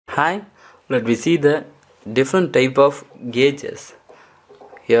Hi, let me see the different type of gauges.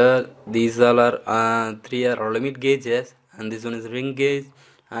 Here, these all are three are limit gauges, and this one is ring gauge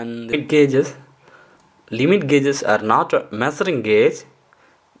and limit gauges. Limit gauges are not a measuring gauge.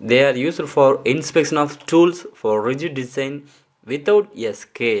 They are used for inspection of tools for rigid design without a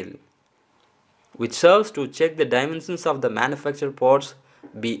scale, which serves to check the dimensions of the manufactured parts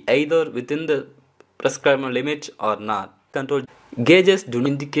be either within the prescribed limit or not. Control gauges do not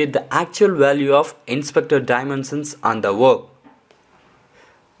indicate the actual value of inspected dimensions on the work.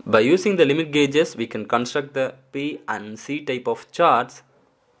 By using the limit gauges, we can construct the P and C type of charts.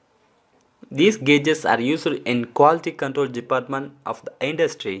 These gauges are used in quality control department of the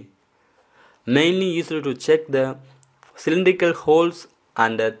industry, mainly used to check the cylindrical holes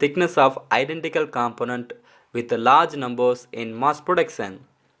and the thickness of identical component with large numbers in mass production.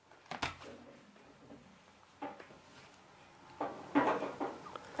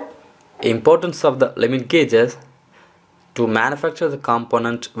 Importance of the limit gauges: to manufacture the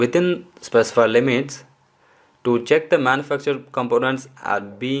component within specified limits, to check the manufactured components are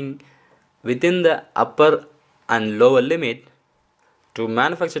being within the upper and lower limit. To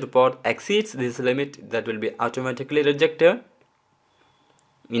manufacture the part exceeds this limit, that will be automatically rejected.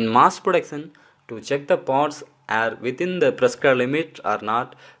 In mass production, to check the parts are within the prescribed limit or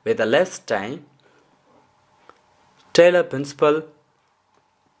not with a less time. Taylor principle.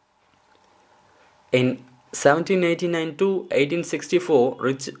 In 1789 to 1864,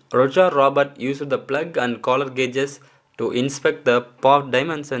 Roger Robert used the plug and collar gauges to inspect the part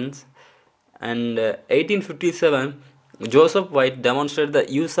dimensions, and 1857 Joseph White demonstrated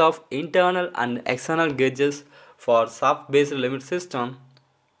the use of internal and external gauges for shaft-based limit system,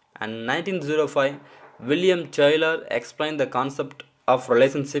 and 1905 William Taylor explained the concept of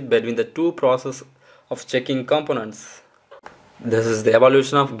relationship between the two processes of checking components. This is the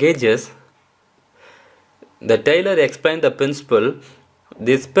evolution of gauges. The Taylor explained the principle.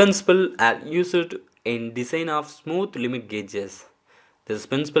 This principle are used in design of smooth limit gauges. This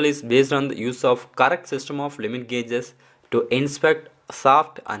principle is based on the use of correct system of limit gauges to inspect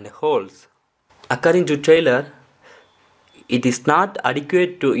shaft and holes. According to Taylor, it is not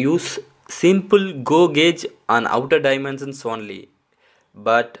adequate to use simple go gauge on outer dimensions only,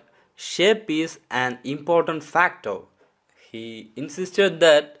 but shape is an important factor. He insisted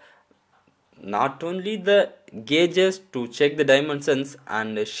that not only the gauges to check the dimensions,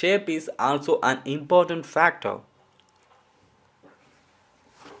 and shape is also an important factor.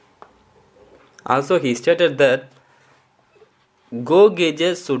 Also, he stated that go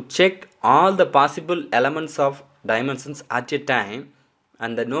gauges should check all the possible elements of dimensions at a time,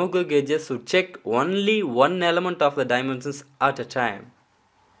 and the no go gauges should check only one element of the dimensions at a time.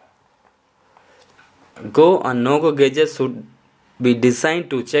 Go and no go gauges should be designed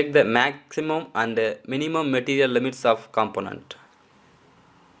to check the maximum and minimum material limits of component.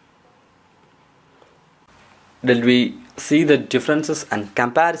 Then we see the differences and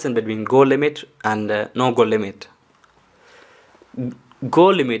comparison between go limit and no go limit. Go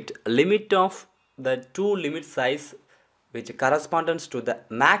limit, limit of the two limit size which corresponds to the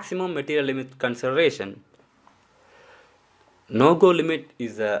maximum material limit consideration. No go limit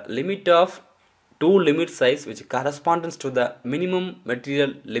is a limit of two limit size which corresponds to the minimum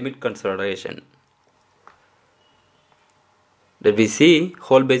material limit consideration. Then we see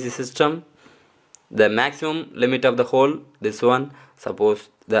hole basis system. The maximum limit of the hole, this one, suppose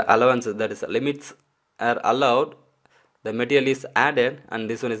the allowances, that is limits are allowed, the material is added, and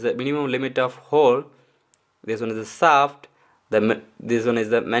this one is the minimum limit of hole, this one is the shaft, this one is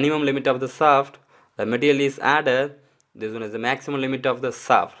the minimum limit of the shaft, the material is added, this one is the maximum limit of the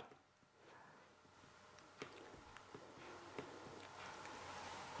shaft.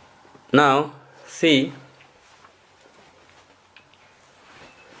 Now see,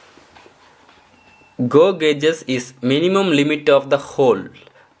 go gauges is minimum limit of the hole.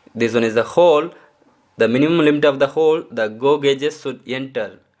 This one is the hole, the minimum limit of the hole the go gauges should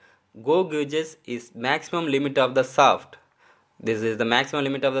enter. Go gauges is maximum limit of the shaft. This is the maximum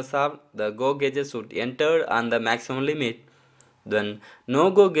limit of the shaft, the go gauges should enter on the maximum limit. Then no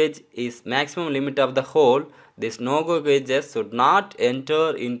go gauge is maximum limit of the hole. This no go gauges should not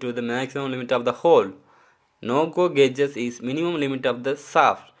enter into the maximum limit of the hole. No go gauges is minimum limit of the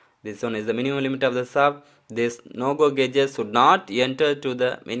shaft. This one is the minimum limit of the shaft. This no go gauges should not enter to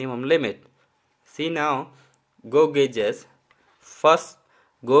the minimum limit. See now, go gauges. First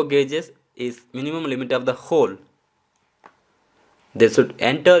go gauges is minimum limit of the hole. They should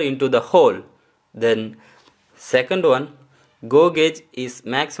enter into the hole. Then second one, go gauge is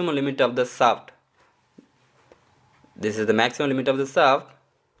maximum limit of the shaft. This is the maximum limit of the shaft.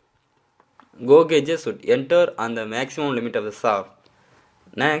 go gauges should enter on the maximum limit of the shaft.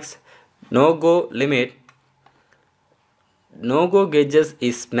 Next, no-go limit. No-go gauges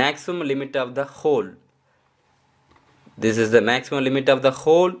is maximum limit of the hole. This is the maximum limit of the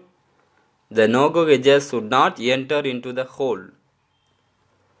hole. The no-go gauges should not enter into the hole.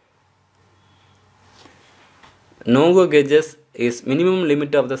 No-go gauges is minimum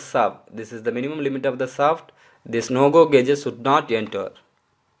limit of the shaft. This is the minimum limit of the shaft. This no-go gauges should not enter.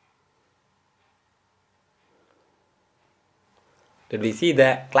 Let we see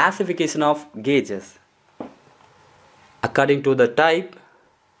the classification of gauges. According to the type,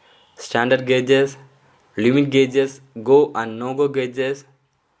 standard gauges, limit gauges, go and no-go gauges.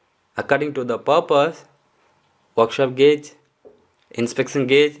 According to the purpose, workshop gauge, inspection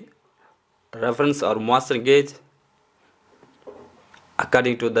gauge, reference or master gauge.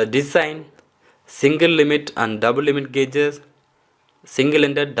 According to the design, single limit and double limit gauges,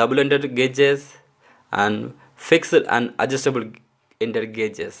 single-ended, double-ended gauges, and fixed and adjustable ended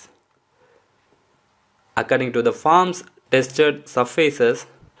gauges. According to the forms, tested surfaces,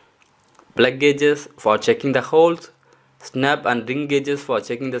 plug gauges for checking the holes, snap and ring gauges for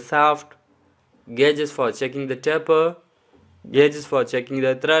checking the shaft, gauges for checking the taper, gauges for checking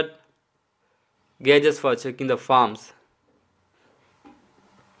the thread, gauges for checking the forms.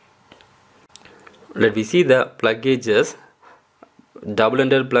 Let me see the plug gauges,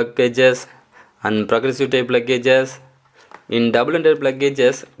 double-ended plug gauges and progressive type plug gauges. In double-ended plug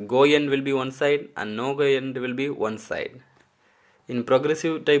gauges, go end will be one side and no go end will be one side. In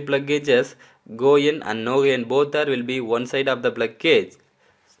progressive type plug gauges, go end and no go end both will be one side of the plug gauge.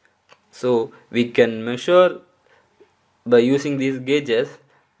 So we can measure by using these gauges.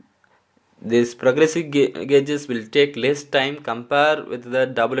 These progressive gauges will take less time compared with the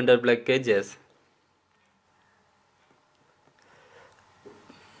double-ended plug gauges.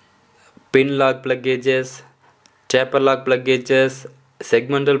 Pin lock plug gauges, taper lock plug gauges,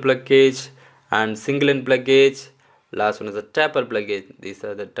 segmental plug gauge and single end plug gauge. Last one is the taper plug gauge. These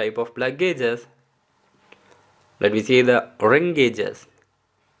are the type of plug gauges. Let me see the ring gauges.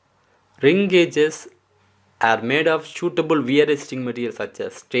 Ring gauges are made of suitable wear resisting material such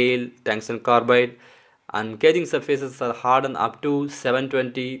as steel, tungsten carbide, and gauging surfaces are hardened up to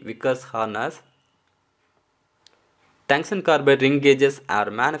 720 Vickers hardness. Tungsten carbide ring gauges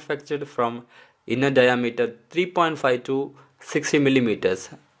are manufactured from inner diameter 3.5 to 60 millimeters.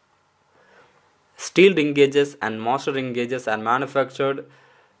 Steel ring gauges and master ring gauges are manufactured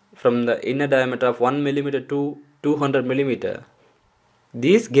from the inner diameter of 1 millimeter to 200 millimeter.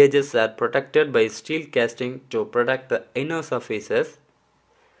 These gauges are protected by steel casting to protect the inner surfaces.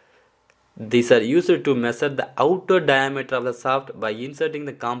 These are used to measure the outer diameter of the shaft by inserting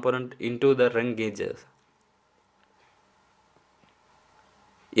the component into the ring gauges.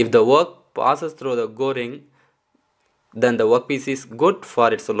 If the work passes through the go ring, then the workpiece is good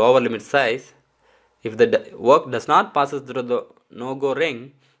for its lower limit size. If the work does not pass through the no-go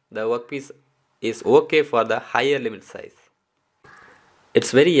ring, the workpiece is okay for the higher limit size.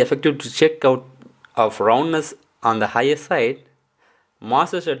 It's very effective to check out of roundness on the higher side.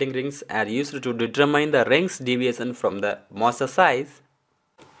 Master setting rings are used to determine the ring's deviation from the master size.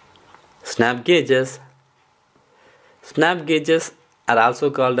 Snap gauges. Snap gauges are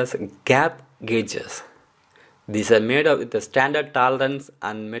also called as gap gauges. These are made with the standard tolerance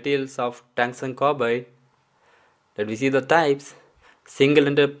and materials of tungsten carbide. Let me see the types: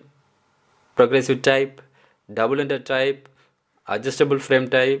 single-ended progressive type, double-ended type, adjustable frame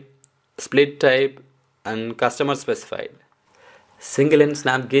type, split type, and customer specified. Single-end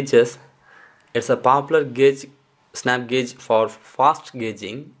snap gauges. It's a popular snap gauge for fast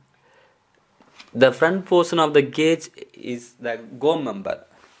gauging. The front portion of the gauge is the go member.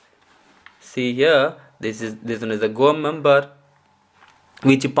 See here, this one is the go member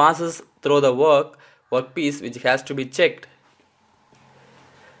which passes through the workpiece which has to be checked.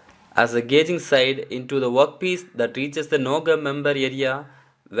 As the gauging side into the workpiece that reaches the no-go member area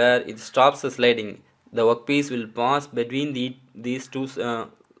where it stops the sliding, the workpiece will pass between these two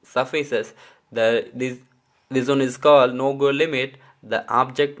surfaces. This one is called no-go limit. The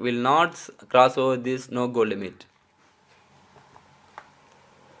object will not cross over this no-go limit.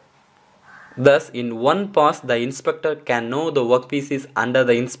 Thus, in one pass, the inspector can know the workpiece is under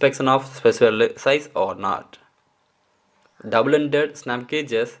the inspection of specified size or not. Double-ended snap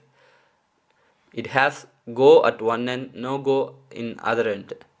gauges. It has go at one end, no go in other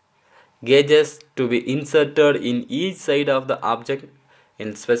end. Gauges to be inserted in each side of the object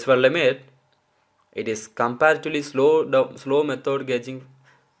in specified limit. It is comparatively slow method gauging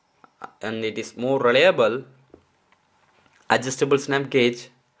and it is more reliable. Adjustable snap gauge.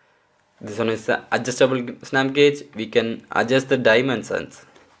 This one is the adjustable snap gauge. We can adjust the dimensions.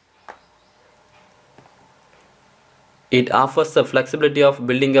 It offers the flexibility of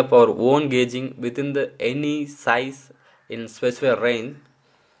building up our own gauging within any size in specified range.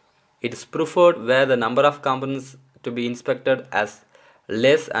 It is preferred where the number of components to be inspected as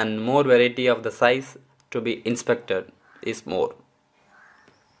less and more variety of the size to be inspected is more.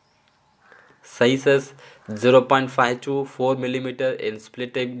 Sizes 0.5 to 4 mm in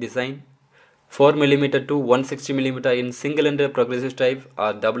split type design, 4 mm to 160 mm in single ended progressive type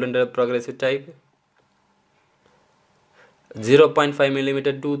or double ended progressive type, 0.5 mm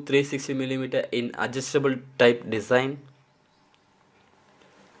to 360 mm in adjustable type design.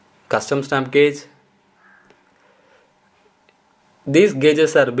 Custom stamp gauge. These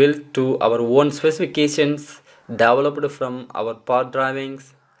gauges are built to our own specifications, developed from our part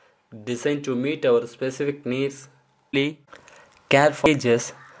drawings, designed to meet our specific needs. Careful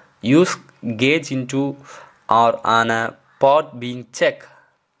gauges use gauge into or on a part being checked.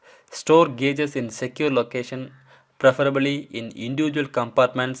 Store gauges in secure location, preferably in individual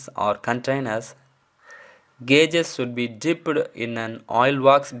compartments or containers. Gauges should be dipped in an oil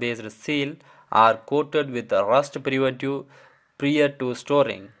wax based seal or coated with a rust preventive prior to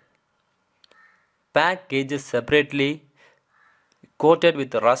storing. Pack gauges separately, coated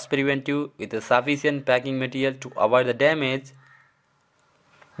with rust preventive with sufficient packing material to avoid the damage.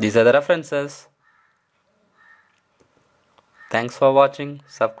 These are the references. Thanks for watching.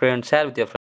 Subscribe and share with your friends.